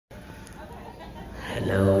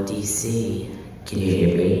Hello, DC. Can you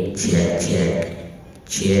hear me? Check, check,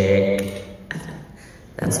 check.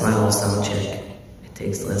 That's my whole sound check. It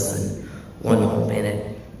takes less than 1 whole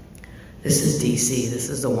minute. This is DC. This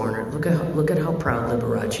is the Warner. Look at how proud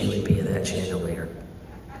Liberace would be of that chandelier.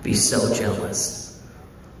 Be so jealous.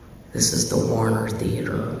 This is the Warner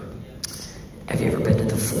Theater. Have you ever been to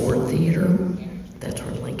the Ford Theater? That's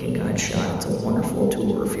where Lincoln got shot. It's a wonderful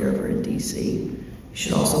tour if you're ever in DC. You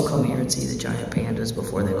should also come here and see the giant pandas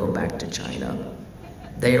before they go back to China.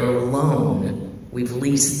 They are alone. We've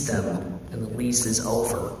leased them, and the lease is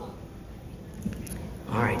over.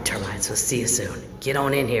 All right, termites, we'll see you soon. Get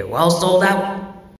on in here. Well sold out.